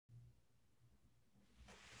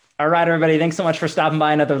All right, everybody. Thanks so much for stopping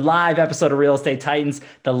by another live episode of Real Estate Titans,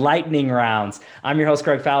 the Lightning Rounds. I'm your host,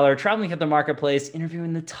 Greg Fowler, traveling at the marketplace,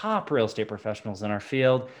 interviewing the top real estate professionals in our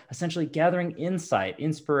field, essentially gathering insight,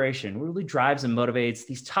 inspiration, what really drives and motivates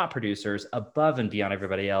these top producers above and beyond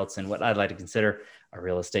everybody else, and what I'd like to consider a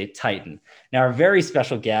real estate titan. Now, our very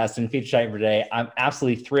special guest and feature titan for today, I'm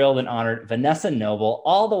absolutely thrilled and honored, Vanessa Noble,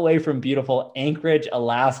 all the way from beautiful Anchorage,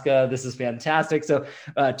 Alaska. This is fantastic. So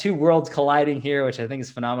two worlds colliding here, which I think is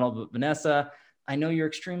phenomenal. But Vanessa, I know you're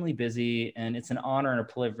extremely busy, and it's an honor and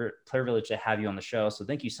a privilege to have you on the show. So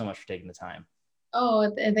thank you so much for taking the time. Oh,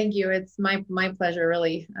 thank you. It's my pleasure,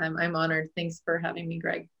 really. I'm honored. Thanks for having me,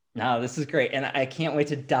 Greg. No, this is great. And I can't wait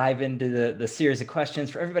to dive into the series of questions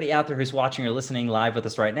for everybody out there who's watching or listening live with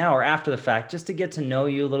us right now or after the fact, just to get to know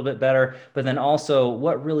you a little bit better, but then also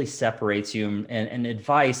what really separates you and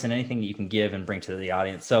advice and anything that you can give and bring to the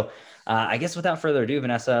audience. So I guess without further ado,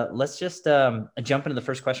 Vanessa, let's just jump into the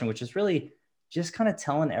first question, which is really just kind of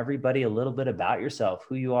telling everybody a little bit about yourself,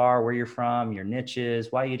 who you are, where you're from, your niches,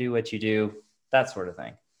 why you do what you do, that sort of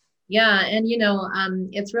thing. Yeah, and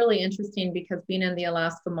it's really interesting because being in the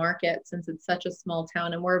Alaska market, since it's such a small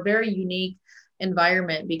town, and we're a very unique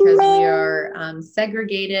environment because we are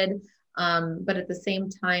segregated, but at the same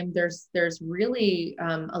time, there's really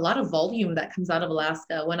a lot of volume that comes out of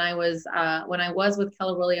Alaska. When I was with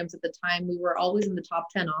Keller Williams at the time, we were always in the top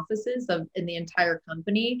 10 offices in the entire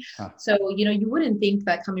company. Huh. So you wouldn't think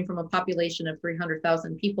that coming from a population of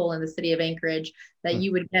 300,000 people in the city of Anchorage that Hmm.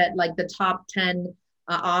 you would get like the top 10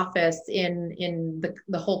 office in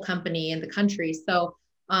the whole company in the country. So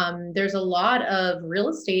there's a lot of real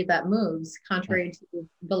estate that moves, contrary to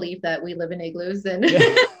belief that we live in igloos and,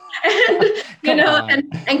 and Come on.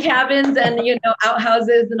 and cabins and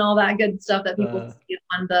outhouses and all that good stuff that people Uh, see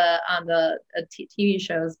on the TV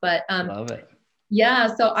shows. But Love it.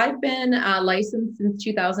 yeah, so I've been licensed since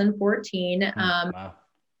 2014, Wow.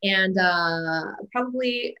 and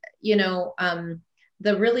probably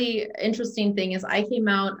the really interesting thing is I came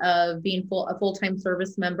out of being a full-time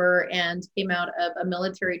service member and came out of a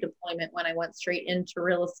military deployment when I went straight into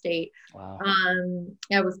real estate. Wow.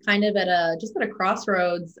 I was kind of just at a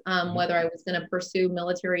crossroads, Mhm. whether I was going to pursue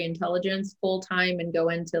military intelligence full-time and go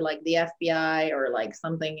into like the FBI or like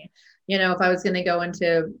something, if I was going to go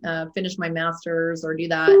into finish my master's or do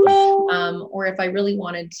that, or if I really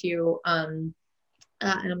wanted to, and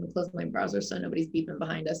I'm gonna close my browser so nobody's beeping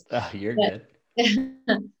behind us. Oh, you're But good.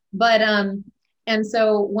 but and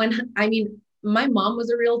so my mom was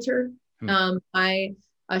a realtor. Hmm. I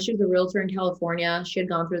She was a realtor in California. She had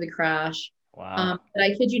gone through the crash. Wow. But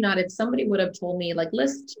I kid you not, if somebody would have told me like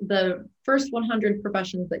list the first 100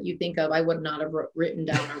 professions that you think of, I would not have written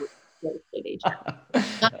down a real estate agent.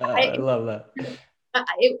 I love that.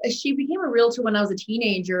 She became a realtor when I was a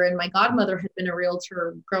teenager, and my godmother had been a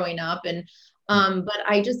realtor growing up. And but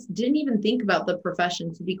I just didn't even think about the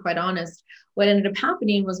profession, to be quite honest. What ended up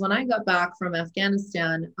happening was when I got back from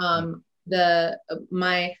Afghanistan, the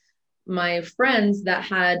my friends that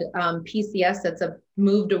had PCS that's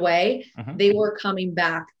moved away, Mhm. they were coming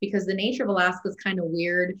back because the nature of Alaska is kind of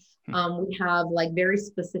weird. We have like very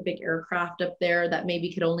specific aircraft up there that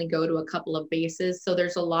maybe could only go to a couple of bases. So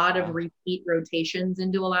there's a lot of Wow. repeat rotations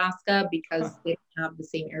into Alaska Huh. because they have the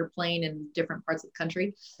same airplane in different parts of the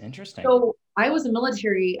country. Interesting. So I was a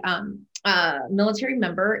military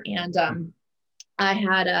member, and I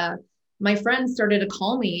had my friends started to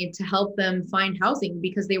call me to help them find housing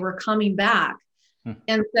because they were coming back. Hmm.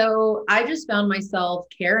 And so I just found myself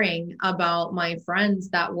caring about my friends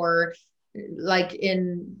that were like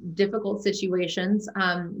in difficult situations.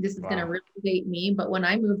 This is going to Wow. really date me, but when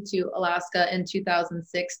I moved to Alaska in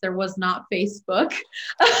 2006, there was not Facebook.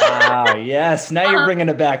 Wow. Yes. Now you're Um, bringing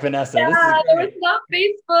it back, Vanessa. This is yeah, there was great. not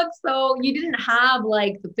Facebook. So you didn't have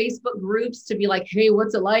like the Facebook groups to be like, hey,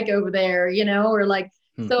 what's it like over there? Or like,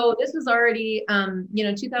 Hmm. so this was already,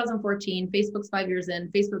 2014, Facebook's 5 years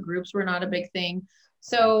in, Facebook groups were not a big thing. Wow.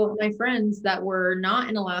 So my friends that were not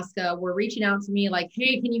in Alaska were reaching out to me like,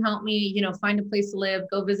 hey, can you help me, find a place to live,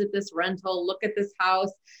 go visit this rental, look at this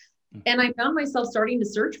house. Hmm. And I found myself starting to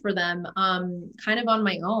search for them, kind of on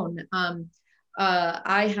my own.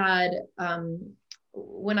 I had,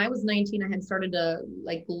 when I was 19, I had started to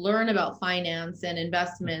like learn about finance and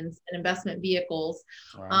investments and investment vehicles.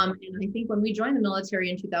 Wow. And I think when we joined the military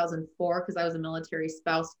in 2004, because I was a military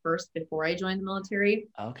spouse first before I joined the military.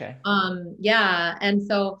 Okay. Yeah. And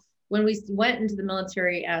so when we went into the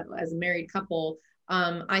military as a married couple,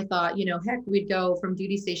 I thought, heck, we'd go from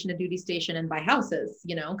duty station to duty station and buy houses,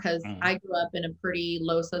 because I grew up in a pretty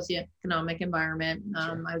low socioeconomic environment.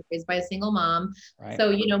 Sure. I was raised by a single mom. Right.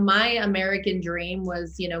 So, my American dream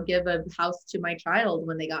was, give a house to my child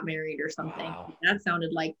when they got married or something. Wow. That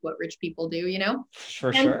sounded like what rich people do.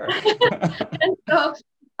 For And, sure. and so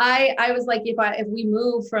I was like, if we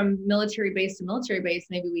move from military base to military base,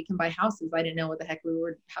 maybe we can buy houses. I didn't know what the heck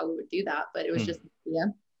how we would do that, but it was just, yeah.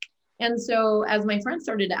 And so as my friends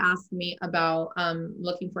started to ask me about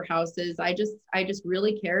looking for houses, I just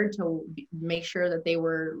really cared to make sure that they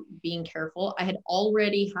were being careful. I had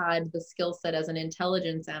already had the skill set as an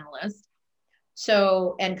intelligence analyst.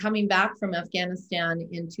 So, and coming back from Afghanistan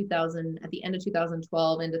in 2000, at the end of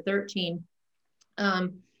 2012 into 13,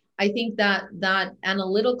 I think that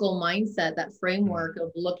analytical mindset, that framework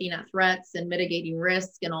of looking at threats and mitigating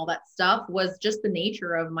risk and all that stuff was just the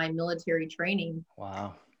nature of my military training.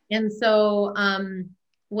 Wow. And so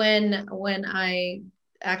when I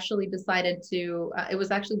actually decided to, it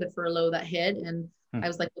was actually the furlough that hit, and I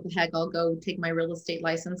was like, what the heck, I'll go take my real estate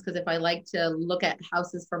license, because if I like to look at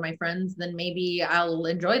houses for my friends, then maybe I'll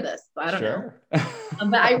enjoy this. I don't know.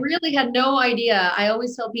 But I really had no idea. I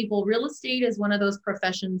always tell people real estate is one of those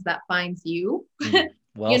professions that finds you.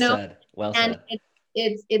 Well said. Well said. And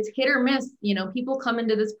it's hit or miss. People come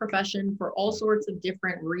into this profession for all sorts of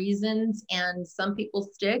different reasons, and some people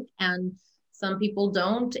stick and some people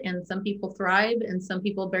don't, and some people thrive and some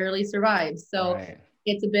people barely survive. So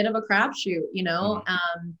it's a bit of a crapshoot,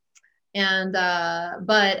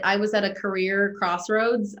 but I was at a career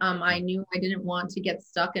crossroads. I knew I didn't want to get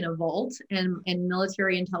stuck in a vault, and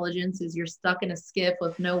military intelligence is you're stuck in a skiff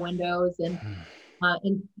with no windows, and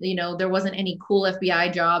there wasn't any cool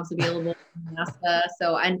FBI jobs available in NASA.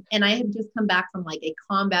 So, and I had just come back from like a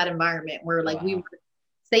combat environment where we were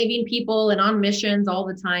saving people and on missions all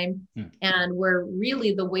the time. And where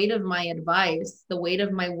really the weight of my advice, the weight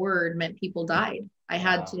of my word meant people died. I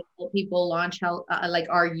had to help people launch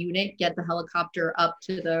our unit, get the helicopter up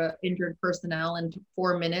to the injured personnel in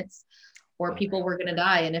 4 minutes, or people were going to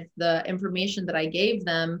die. And if the information that I gave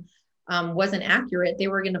them wasn't accurate, they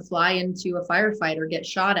were going to fly into a firefight or get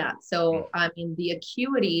shot at. So, I mean, the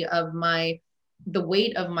acuity of the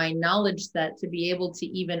weight of my knowledge set to be able to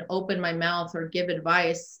even open my mouth or give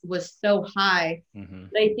advice was so high.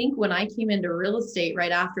 But I think when I came into real estate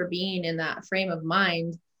right after being in that frame of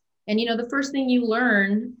mind, and the first thing you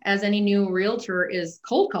learn as any new realtor is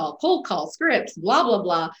cold call scripts, blah, blah,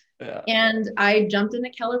 blah. Yeah. And I jumped into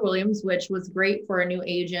Keller Williams, which was great for a new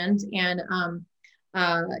agent. And,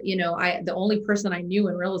 the only person I knew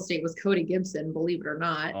in real estate was Cody Gibson, believe it or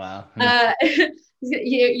not. Wow.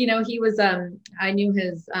 He was, I knew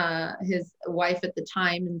his wife at the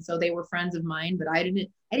time. And so they were friends of mine, but I didn't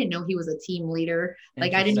know he was a team leader.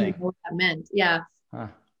 Like, I didn't even know what that meant. Yeah. Huh.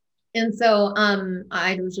 And so,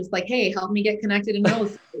 I was just like, hey, help me get connected in real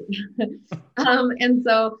estate. And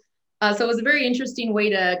so it was a very interesting way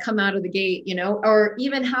to come out of the gate, or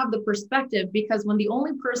even have the perspective, because when the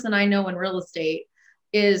only person I know in real estate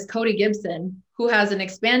is Cody Gibson, who has an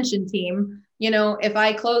expansion team, if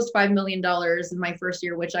I closed $5 million in my first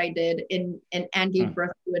year, which I did and gave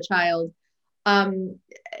birth to a child, I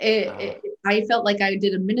felt like I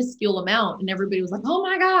did a minuscule amount, and everybody was like, oh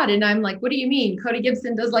my God. And I'm like, what do you mean? Cody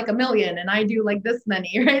Gibson does like 1 million and I do like this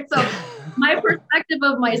many, right? So my perspective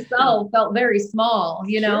of myself felt very small,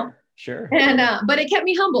 Sure. And, but it kept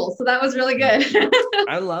me humble. So that was really good.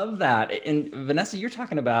 I love that. And Vanessa, you're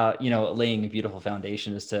talking about, laying a beautiful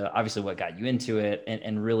foundation as to obviously what got you into it,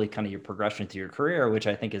 and really kind of your progression through your career, which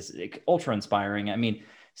I think is ultra inspiring. I mean,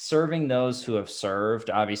 serving those who have served,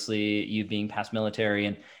 obviously you being past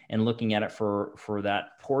military, and looking at it for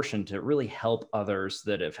that portion to really help others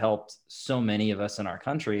that have helped so many of us in our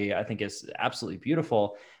country, I think is absolutely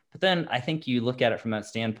beautiful. But then I think you look at it from that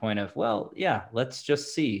standpoint of, well, yeah, let's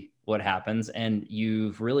just see what happens. And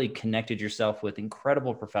you've really connected yourself with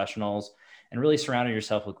incredible professionals and really surrounded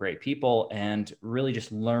yourself with great people, and really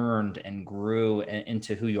just learned and grew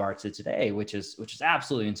into who you are today, which is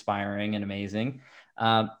absolutely inspiring and amazing.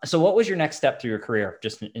 So what was your next step through your career,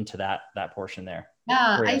 just into that portion there?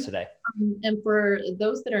 Yeah, today. And for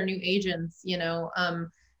those that are new agents,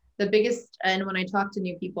 the biggest, and when I talk to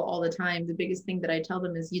new people all the time, the biggest thing that I tell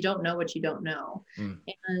them is you don't know what you don't know.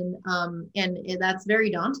 And that's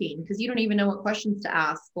very daunting, because you don't even know what questions to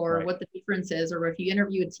ask, or what the difference is, or if you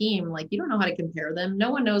interview a team, like, you don't know how to compare them.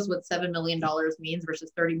 No one knows what $7 million means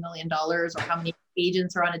versus $30 million, or how many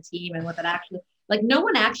agents are on a team, and what that actually, like, no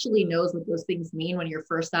one actually knows what those things mean when you're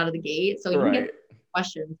first out of the gate. So you can get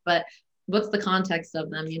questions, but what's the context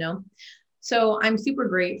of them, So I'm super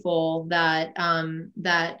grateful that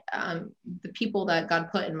the people that God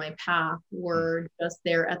put in my path Mm, were just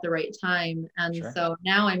there at the right time, and sure. so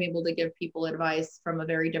now I'm able to give people advice from a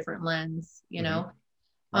very different lens, you Hmm. know.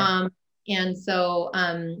 Right. Um, and so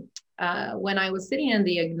when I was sitting in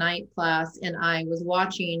the Ignite class and I was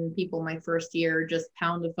watching people my first year just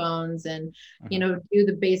pound the phones and, Hmm. do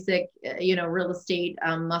the basic, real estate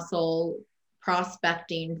muscle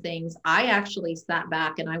prospecting things, I actually sat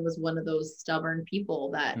back and I was one of those stubborn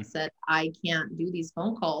people that Mm. said, I can't do these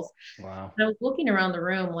phone calls. Wow. And I was looking around the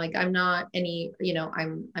room like I'm not any,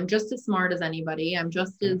 I'm just as smart as anybody. I'm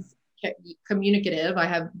just Yeah, as communicative. I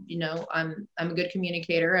have, I'm a good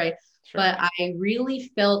communicator. sure. But I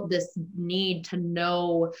really felt this need to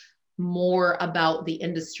know more about the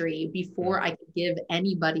industry Mm, before I could give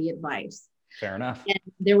anybody advice. fair enough. And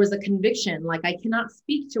there was a conviction, like I cannot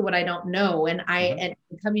speak to what I don't know. Hmm. And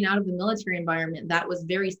coming out of the military environment, that was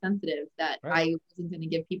very sensitive that Right. I wasn't going to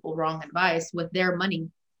give people wrong advice with their money.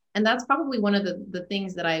 And that's probably one of the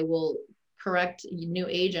things that I will correct new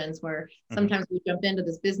agents where Hmm. sometimes we jump into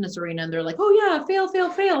this business arena and they're like, oh yeah,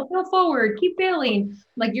 fail forward, keep failing.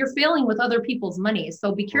 Like you're failing with other people's money.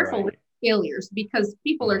 So be careful with Right. failures because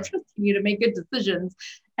people are Hmm. trusting you to make good decisions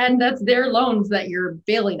and that's their loans that you're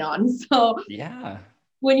failing on. So Yeah.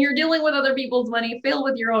 when you're dealing with other people's money, fail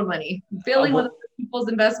with your own money. Failing with other Well, people's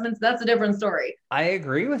investments, that's a different story. I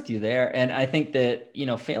agree with you there. And I think that,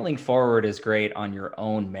 failing forward is great on your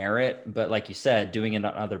own merit, but like you said, doing it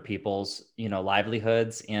on other people's,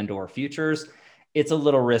 livelihoods and or futures, it's a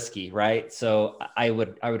little risky, right? So I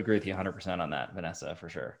would agree with you 100% on that, Vanessa, for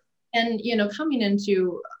sure. And, coming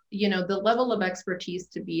into, the level of expertise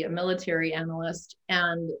to be a military analyst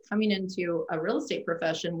and coming into a real estate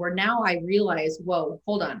profession where now I realize, whoa,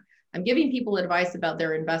 hold on. I'm giving people advice about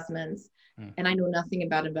their investments Hmm. and I know nothing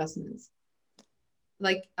about investments.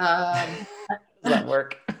 Like, Does that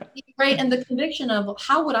work? right. And the conviction of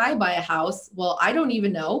how would I buy a house? Well, I don't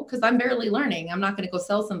even know because I'm barely learning. I'm not going to go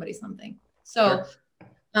sell somebody something. So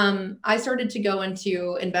Sure. I started to go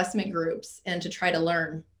into investment groups and to try to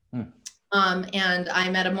learn. Hmm. And I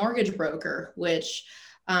met a mortgage broker, which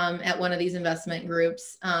at one of these investment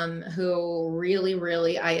groups, who really,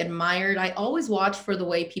 really I admired. I always watch for the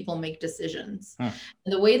way people make decisions, Hmm.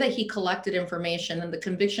 and the way that he collected information and the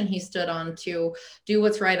conviction he stood on to do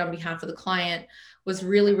what's right on behalf of the client was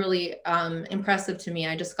really, really impressive to me.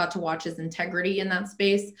 I just got to watch his integrity in that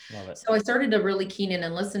space. Love it. So I started to really keen in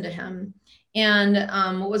and listen to him. And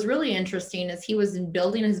what was really interesting is he was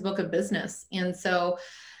building his book of business. And so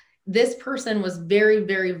this person was very,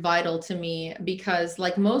 very vital to me because,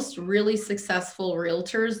 like most really successful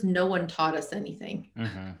realtors, no one taught us anything. Hmm.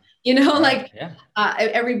 Right. Like Yeah.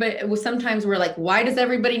 everybody was sometimes we're like, why does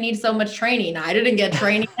everybody need so much training? I didn't get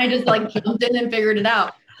training. I just like jumped in and figured it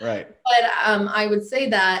out. Right. But I would say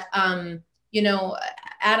that, you know,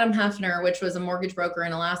 Adam Hefner, which was a mortgage broker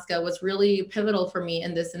in Alaska, was really pivotal for me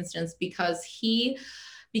in this instance because he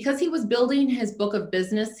was building his book of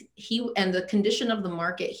business, he and the condition of the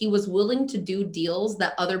market, he was willing to do deals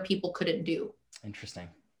that other people couldn't do. Interesting.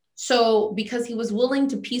 So because he was willing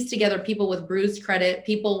to piece together people with bruised credit,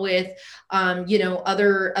 people with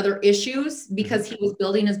other issues, Hmm. because he was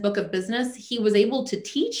building his book of business, he was able to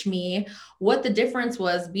teach me what the difference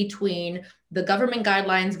was between the government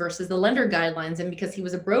guidelines versus the lender guidelines. And because he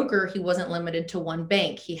was a broker, he wasn't limited to one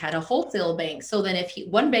bank. He had a wholesale bank. So then if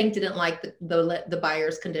one bank didn't like the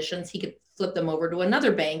buyer's conditions, he could flip them over to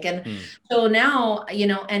another bank. And Hmm. so now,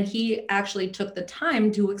 and he actually took the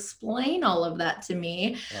time to explain all of that to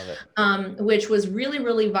me, Love it. which was really,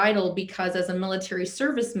 really vital because as a military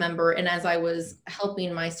service member and as I was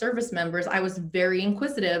helping my service members, I was very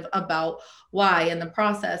inquisitive about why in the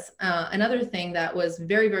process. Another thing that was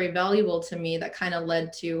very, very valuable to me that kind of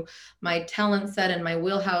led to my talent set and my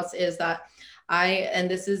wheelhouse is that and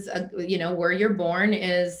this is, where you're born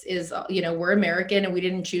is, we're American and we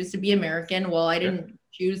didn't choose to be American. Well, I Sure. didn't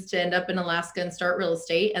choose to end up in Alaska and start real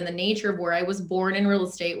estate. And the nature of where I was born in real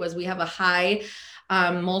estate was we have a high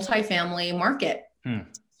multifamily market. Hmm.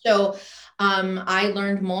 So I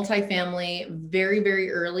learned multifamily very,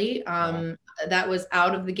 very early. Wow. That was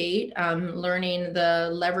out of the gate, learning the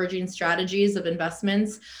leveraging strategies of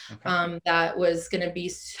investments Okay. that was going to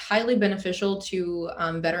be highly beneficial to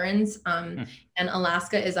veterans. Hmm. And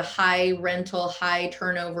Alaska is a high rental, high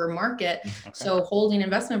turnover market. Okay. So holding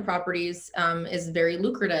investment properties is very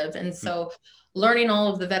lucrative. And Hmm. so learning all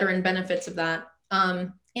of the veteran benefits of that.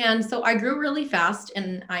 And so I grew really fast.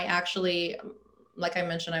 And I actually, like I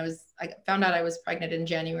mentioned, I found out I was pregnant in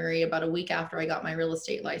January, about a week after I got my real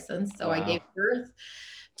estate license. So I gave Wow. birth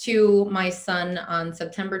to my son on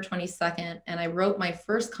September 22nd, and I wrote my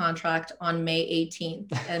first contract on May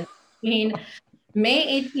 18th. And between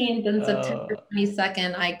May 18th and September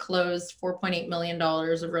 22nd, I closed $4.8 million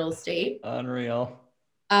of real estate. Unreal.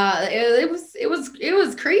 It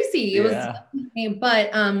was crazy. It was, Yeah.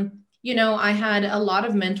 but you know, I had a lot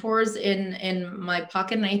of mentors in my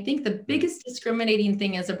pocket, and I think the biggest discriminating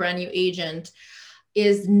thing as a brand new agent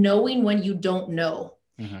is knowing when you don't know.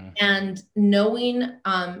 Mm-hmm. And knowing,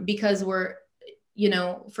 because we're, you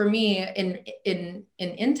know, for me in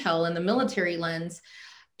intel in the military lens,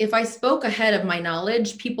 if I spoke ahead of my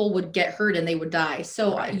knowledge, people would get hurt and they would die.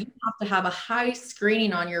 So Right. you have to have a high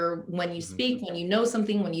screening on when you speak, when you know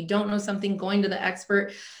something, when you don't know something, going to the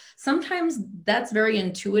expert. Sometimes that's very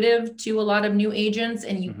intuitive to a lot of new agents,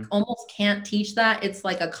 and you almost can't teach that. It's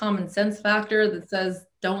like a common sense factor that says,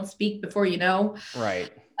 don't speak before you know.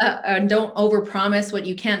 Right. And don't overpromise what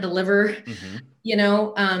you can't deliver. You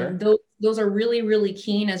know, Sure. those are really, really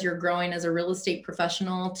keen as you're growing as a real estate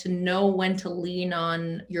professional, to know when to lean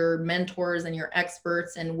on your mentors and your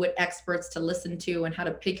experts, and what experts to listen to, and how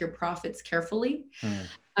to pick your profits carefully.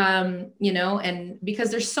 You know, and because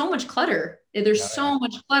there's so much clutter. There's so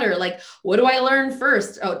much clutter. Like, what do I learn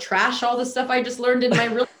first? Oh, trash all the stuff I just learned in my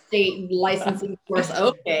real estate licensing course.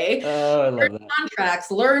 Okay. Oh, I love that.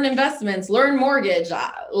 Contracts, learn investments, learn mortgage.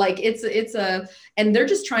 Like and they're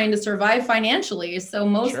just trying to survive financially. So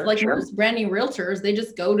most brand new realtors, they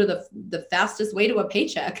just go to the fastest way to a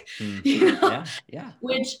paycheck. You know? Yeah.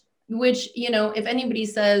 Which, you know, if anybody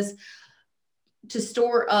says to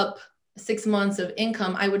store up 6 months of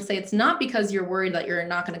income, I would say it's not because you're worried that you're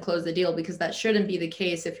not going to close the deal, because that shouldn't be the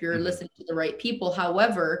case if you're listening to the right people.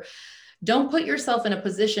 However, don't put yourself in a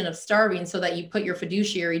position of starving so that you put your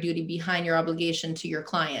fiduciary duty behind your obligation to your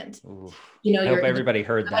client. Oof. You know, I hope everybody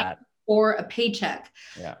heard that. Or a paycheck,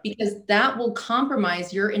 because that will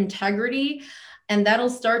compromise your integrity, and that'll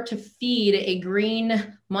start to feed a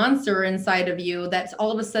green monster inside of you. That's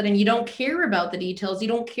all of a sudden you don't care about the details. You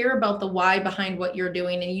don't care about the why behind what you're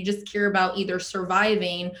doing. And you just care about either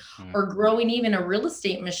surviving or growing even a real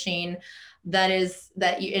estate machine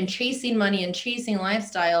and chasing money and chasing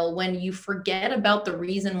lifestyle, when you forget about the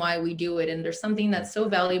reason why we do it. And there's something that's so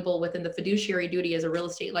valuable within the fiduciary duty as a real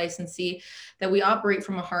estate licensee, that we operate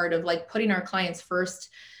from a heart of like putting our clients first.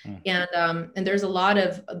 And there's a lot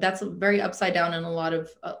of, that's very upside down in a lot of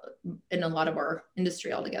our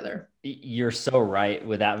industry altogether. You're so right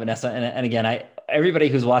with that, Vanessa. And again, everybody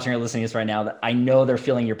who's watching or listening to this right now, that I know they're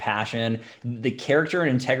feeling your passion, the character and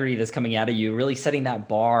integrity that's coming out of you, really setting that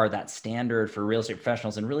bar, that standard for real estate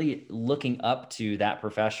professionals, and really looking up to that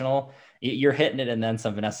professional. You're hitting it and then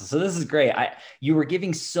some, Vanessa. So this is great. You were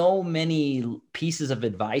giving so many pieces of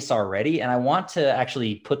advice already, and I want to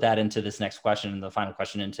actually put that into this next question, and the final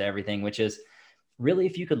question into everything, which is really,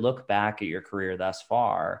 if you could look back at your career thus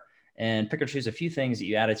far and pick or choose a few things that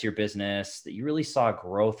you added to your business that you really saw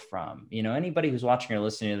growth from, you know, anybody who's watching or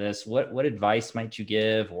listening to this, what advice might you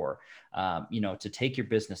give, or, you know, to take your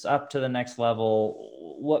business up to the next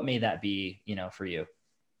level? What may that be, you know, for you?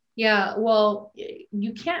 Yeah, well,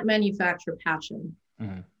 you can't manufacture passion.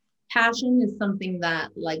 Passion is something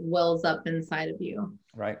that like wells up inside of you.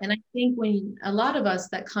 Right. And I think when a lot of us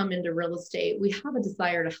that come into real estate, we have a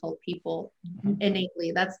desire to help people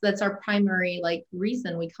innately. That's our primary like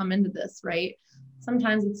reason we come into this, right?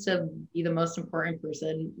 Sometimes it's to be the most important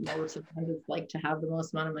person, or sometimes it's like to have the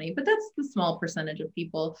most amount of money, but that's the small percentage of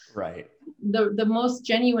people. Right. The most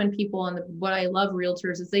genuine people, and what I love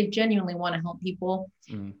realtors is they genuinely want to help people.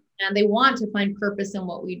 And they want to find purpose in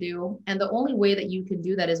what we do. And the only way that you can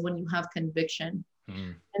do that is when you have conviction.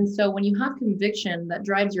 And so when you have conviction that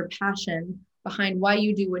drives your passion behind why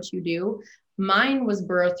you do what you do, mine was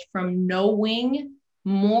birthed from knowing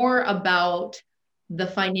more about the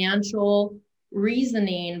financial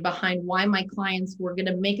reasoning behind why my clients were going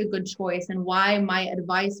to make a good choice, and why my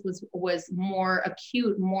advice was more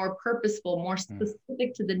acute, more purposeful, more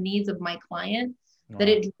specific to the needs of my client. That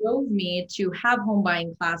it drove me to have home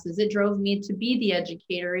buying classes. It drove me to be the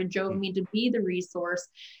educator. It drove me to be the resource.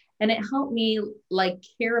 And it helped me like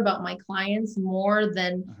care about my clients more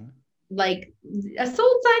than like a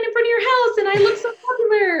sold sign in front of your house and I look so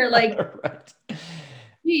popular. Like, right.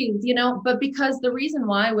 Geez, you know, but because the reason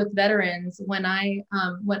why with veterans, when I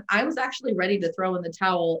was actually ready to throw in the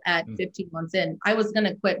towel at 15 months in, I was going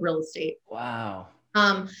to quit real estate. Wow.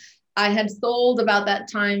 I had sold about that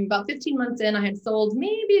time, about 15 months in, I had sold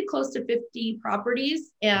maybe close to 50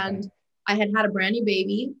 properties, and I had a brand new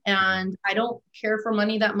baby, and I don't care for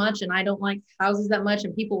money that much. And I don't like houses that much.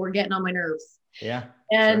 And people were getting on my nerves. Yeah.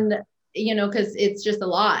 And because it's just a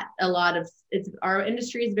lot of it's our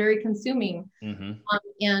industry is very consuming. Mm-hmm.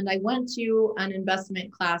 And I went to an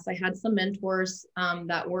investment class. I had some mentors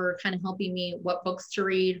that were kind of helping me what books to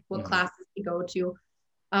read, what Mm-hmm. classes to go to.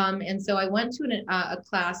 And so I went to a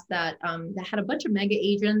class that had a bunch of mega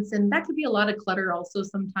agents, and that could be a lot of clutter also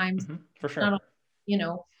sometimes, Mm-hmm. For not sure.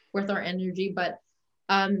 all, worth our energy. But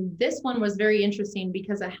this one was very interesting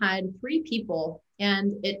because I had three people,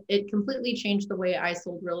 and it completely changed the way I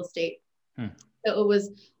sold real estate. Hmm. So it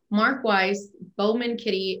was Mark Weiss, Bowman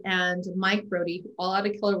Kitty, and Mike Brody, all out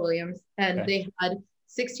of Keller Williams. And Okay. they had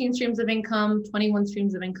 16 streams of income, 21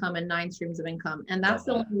 streams of income, and 9 streams of income. And that's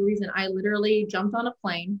Love the that. only reason I literally jumped on a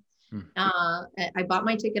plane. Hmm. I bought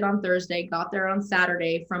my ticket on Thursday, got there on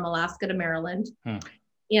Saturday from Alaska to Maryland. Hmm.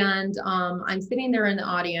 And I'm sitting there in the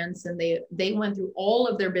audience, and they went through all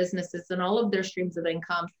of their businesses and all of their streams of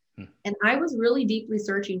income. Hmm. And I was really deeply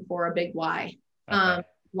searching for a big why. Okay.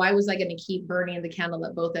 Why was I going to keep burning the candle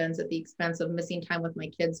at both ends at the expense of missing time with my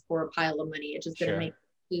kids for a pile of money? It just didn't Sure.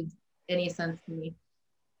 make any sense to me.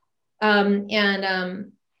 Um, and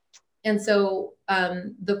um, and so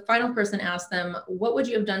the final person asked them, what would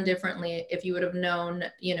you have done differently if you would have known,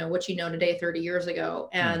 what you know today 30 years ago?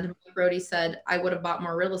 And Mike Brody said, I would have bought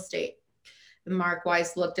more real estate. And Mark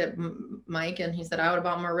Weiss looked at Mike and he said, I would have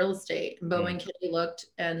bought more real estate. And Bowman Kitty looked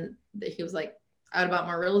and he was like, I would have bought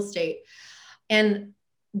more real estate. And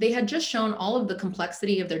they had just shown all of the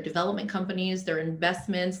complexity of their development companies, their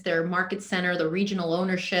investments, their market center, the regional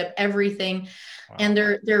ownership, everything. Wow. And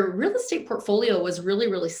their real estate portfolio was really,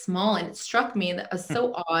 really small. And it struck me that was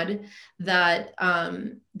so odd that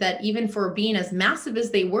that even for being as massive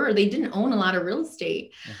as they were, they didn't own a lot of real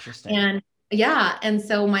estate. Interesting. And yeah. And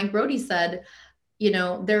so Mike Brody said,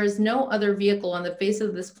 there is no other vehicle on the face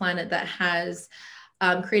of this planet that has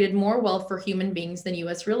created more wealth for human beings than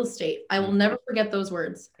U.S. real estate. I will never forget those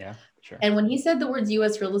words. Yeah, sure. And when he said the words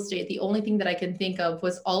U.S. real estate, the only thing that I can think of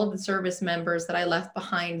was all of the service members that I left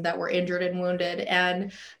behind that were injured and wounded,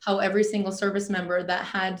 and how every single service member that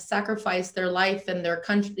had sacrificed their life and their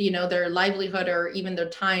country, their livelihood or even their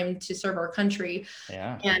time to serve our country.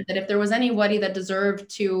 Yeah. And that if there was anybody that deserved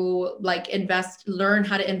to learn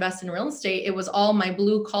how to invest in real estate, it was all my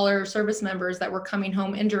blue collar service members that were coming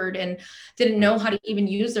home injured and didn't know how to even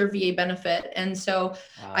use their VA benefit. And so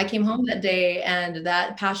I came home that day, and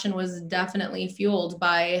that passion was definitely fueled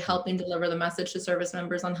by helping deliver the message to service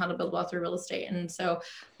members on how to build wealth through real estate. And so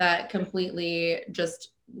that completely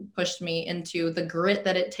just pushed me into the grit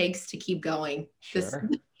that it takes to keep going. Sure.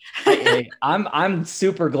 I'm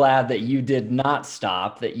super glad that you did not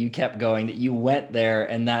stop, that you kept going, that you went there,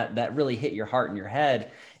 and that really hit your heart and your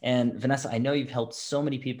head. And Vanessa, I know you've helped so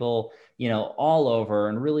many people, all over,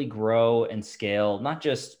 and really grow and scale, not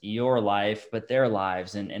just your life, but their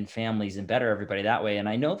lives and families, and better everybody that way. And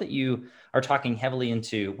I know that you are talking heavily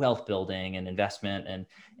into wealth building and investment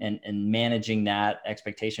and managing that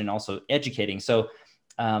expectation, and also educating. So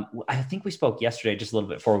I think we spoke yesterday, just a little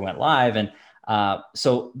bit before we went live. And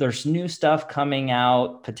so there's new stuff coming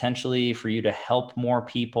out potentially for you to help more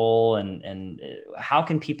people. And how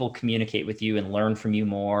can people communicate with you and learn from you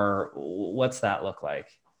more? What's that look like?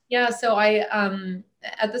 Yeah, so I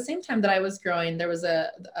at the same time that I was growing, there was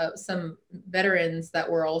some veterans that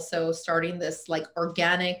were also starting this like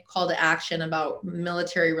organic call to action about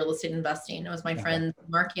military real estate investing. It was my friends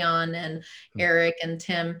Mark Yan and Eric and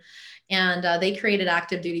Tim, and they created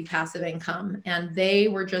Active Duty Passive Income. And they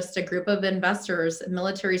were just a group of investors,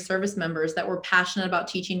 military service members that were passionate about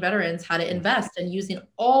teaching veterans how to invest and using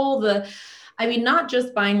all the not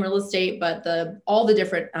just buying real estate, but all the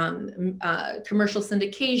different commercial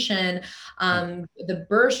syndication, the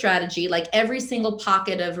BRRRR strategy, like every single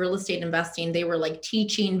pocket of real estate investing, they were like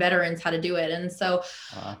teaching veterans how to do it. And so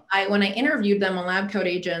when I interviewed them on Lab Coat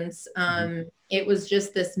Agents, it was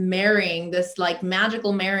just this like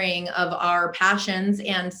magical marrying of our passions.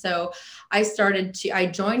 And so I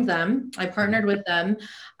joined them, I partnered with them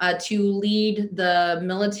to lead the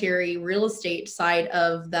military real estate side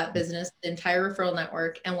of that business, the entire referral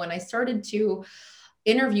network. And when I started to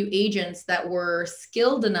interview agents that were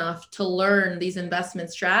skilled enough to learn these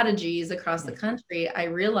investment strategies across the country, I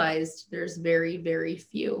realized there's very, very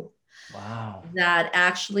few. Wow. That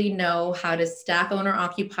actually know how to stack owner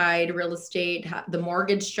occupied real estate, the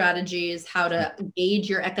mortgage strategies, how to gauge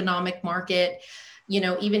your economic market,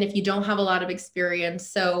 even if you don't have a lot of experience.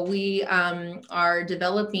 So we are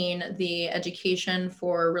developing the education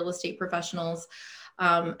for real estate professionals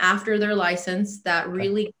after their license that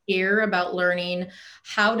really care about learning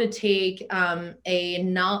how to take an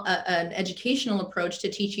educational approach to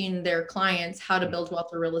teaching their clients how to build wealth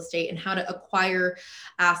through real estate and how to acquire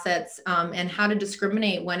assets, and how to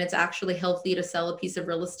discriminate when it's actually healthy to sell a piece of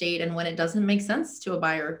real estate and when it doesn't make sense to a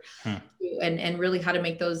buyer. And really how to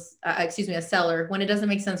make those, a seller, when it doesn't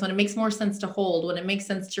make sense, when it makes more sense to hold, when it makes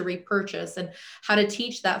sense to repurchase, and how to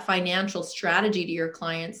teach that financial strategy to your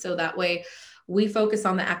clients. So that way we focus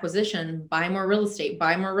on the acquisition, buy more real estate,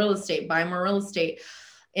 buy more real estate, buy more real estate.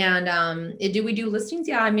 And do we do listings?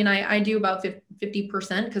 Yeah, I mean, I do about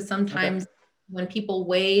 50% because sometimes when people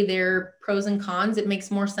weigh their pros and cons, it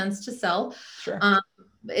makes more sense to sell. Sure.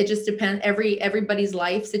 It just depends. Everybody's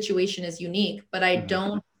life situation is unique, but I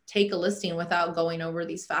don't take a listing without going over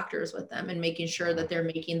these factors with them and making sure that they're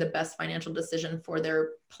making the best financial decision for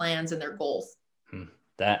their plans and their goals.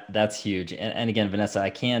 That's huge. And again, Vanessa,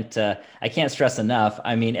 I can't stress enough.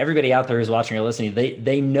 I mean, everybody out there who's watching or listening,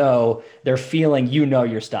 they know, they're feeling,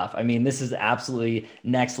 your stuff. I mean, this is absolutely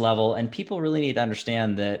next level. And people really need to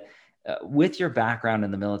understand that with your background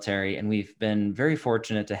in the military, and we've been very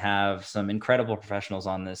fortunate to have some incredible professionals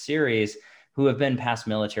on this series who have been past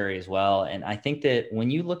military as well. And I think that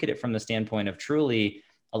when you look at it from the standpoint of truly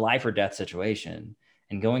a life or death situation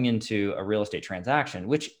and going into a real estate transaction,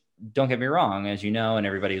 which, don't get me wrong, as you know, and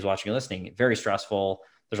everybody who's watching and listening, very stressful.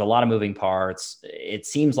 There's a lot of moving parts. It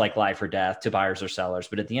seems like life or death to buyers or sellers.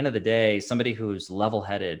 But at the end of the day, somebody who's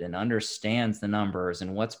level-headed and understands the numbers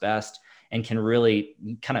and what's best and can really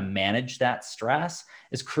kind of manage that stress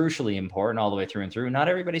is crucially important all the way through and through. Not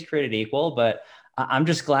everybody's created equal, but I'm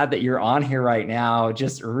just glad that you're on here right now,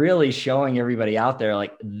 just really showing everybody out there,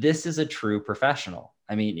 like, this is a true professional.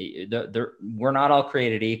 I mean, we're not all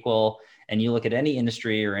created equal. And you look at any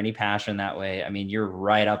industry or any passion that way, I mean, you're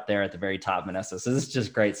right up there at the very top, Vanessa. So this is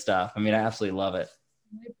just great stuff. I mean, I absolutely love it.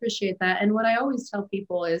 I appreciate that. And what I always tell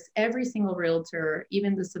people is every single realtor,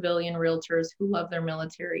 even the civilian realtors who love their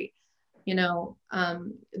military,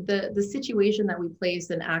 the situation that we place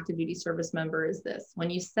an active duty service member is this: when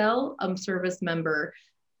you sell a service member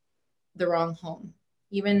the wrong home,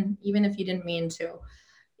 even if you didn't mean to,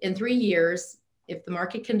 in 3 years, if the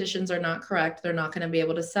market conditions are not correct, they're not going to be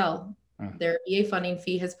able to sell. Their VA funding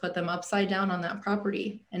fee has put them upside down on that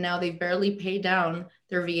property. And now they've barely paid down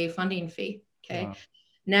their VA funding fee. Okay. Wow.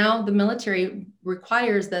 Now the military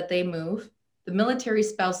requires that they move. The military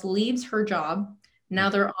spouse leaves her job.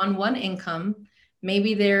 Now they're on one income.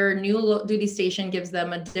 Maybe their new duty station gives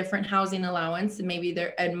them a different housing allowance. And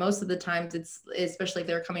and most of the times especially if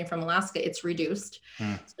they're coming from Alaska, it's reduced.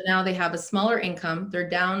 So now they have a smaller income. They're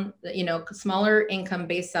down, smaller income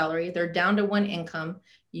base salary. They're down to one income.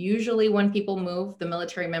 Usually when people move, the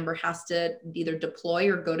military member has to either deploy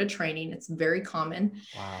or go to training. It's very common.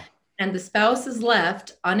 Wow. And the spouse is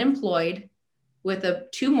left unemployed with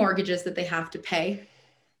 2 mortgages that they have to pay.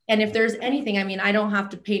 And if there's anything, I mean, I don't have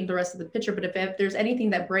to paint the rest of the picture, but if there's anything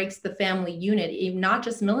that breaks the family unit, not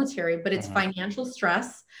just military, but it's financial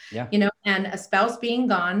stress, and a spouse being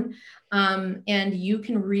gone, and you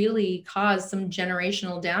can really cause some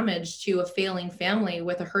generational damage to a failing family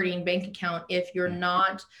with a hurting bank account if you're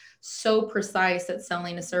not so precise at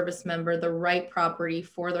selling a service member the right property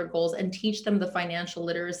for their goals and teach them the financial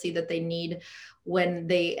literacy that they need when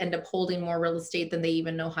they end up holding more real estate than they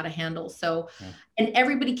even know how to handle. So, and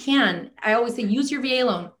everybody I always say, use your VA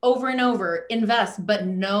loan over and over, invest, but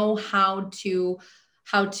know how to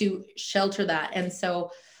shelter that. And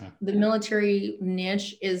so the military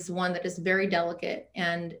niche is one that is very delicate,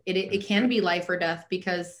 and it can be life or death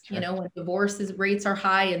because, when divorce rates are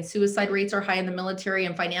high and suicide rates are high in the military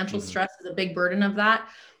and financial stress is a big burden of that.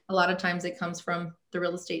 A lot of times it comes from the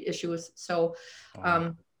real estate issues. So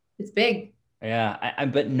it's big. Yeah,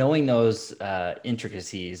 but knowing those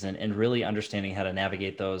intricacies and really understanding how to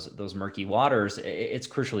navigate those murky waters, it's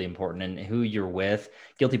crucially important. And who you're with,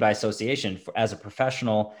 guilty by association, as a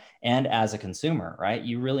professional and as a consumer, right?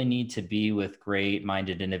 You really need to be with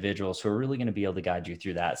great-minded individuals who are really going to be able to guide you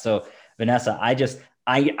through that. So, Vanessa,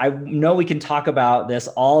 I know we can talk about this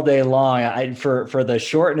all day long. For the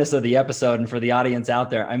shortness of the episode and for the audience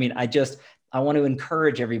out there, I mean, I want to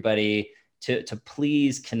encourage everybody to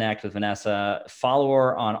please connect with Vanessa, follow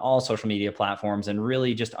her on all social media platforms, and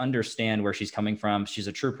really just understand where she's coming from. She's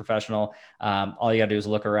a true professional. All you gotta do is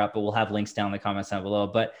look her up, but we'll have links down in the comments down below.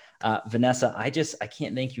 But Vanessa, I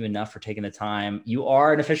can't thank you enough for taking the time. You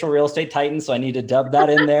are an official Real Estate Titan, so I need to dub that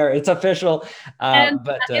in there. It's official.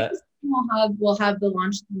 we'll have the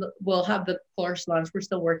launch. We'll have the course launch. We're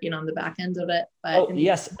still working on the back end of it, but Oh,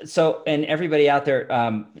 yes. So, and everybody out there,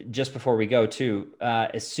 just before we go too,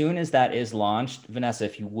 as soon as that is launched, Vanessa,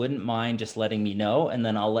 if you wouldn't mind just letting me know, and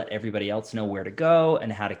then I'll let everybody else know where to go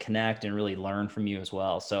and how to connect and really learn from you as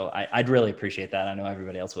well. So I'd really appreciate that. I know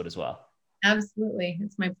everybody else would as well. absolutely,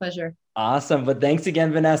 it's my pleasure. Awesome. But thanks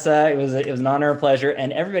again, Vanessa. It was an honor and pleasure.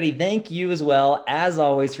 And everybody, thank you as well, as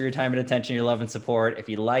always, for your time and attention, your love and support. If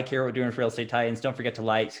you like hear what we're doing for Real Estate Titans, don't forget to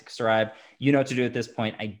like, subscribe. You know what to do at this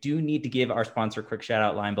point. I do need to give our sponsor a quick shout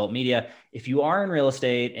out, Lionbolt Media. If you are in real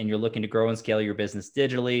estate and you're looking to grow and scale your business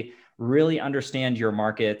digitally, really understand your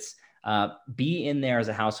markets, be in there as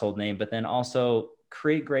a household name, but then also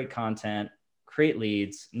create great content, create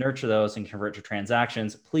leads, nurture those, and convert to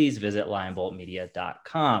transactions, please visit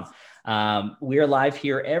lionboltmedia.com. We are live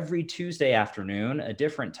here every Tuesday afternoon, a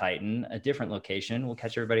different Titan, a different location. We'll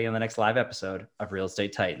catch everybody on the next live episode of Real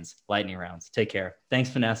Estate Titans Lightning Rounds. Take care. Thanks,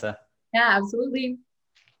 Vanessa. Yeah, absolutely.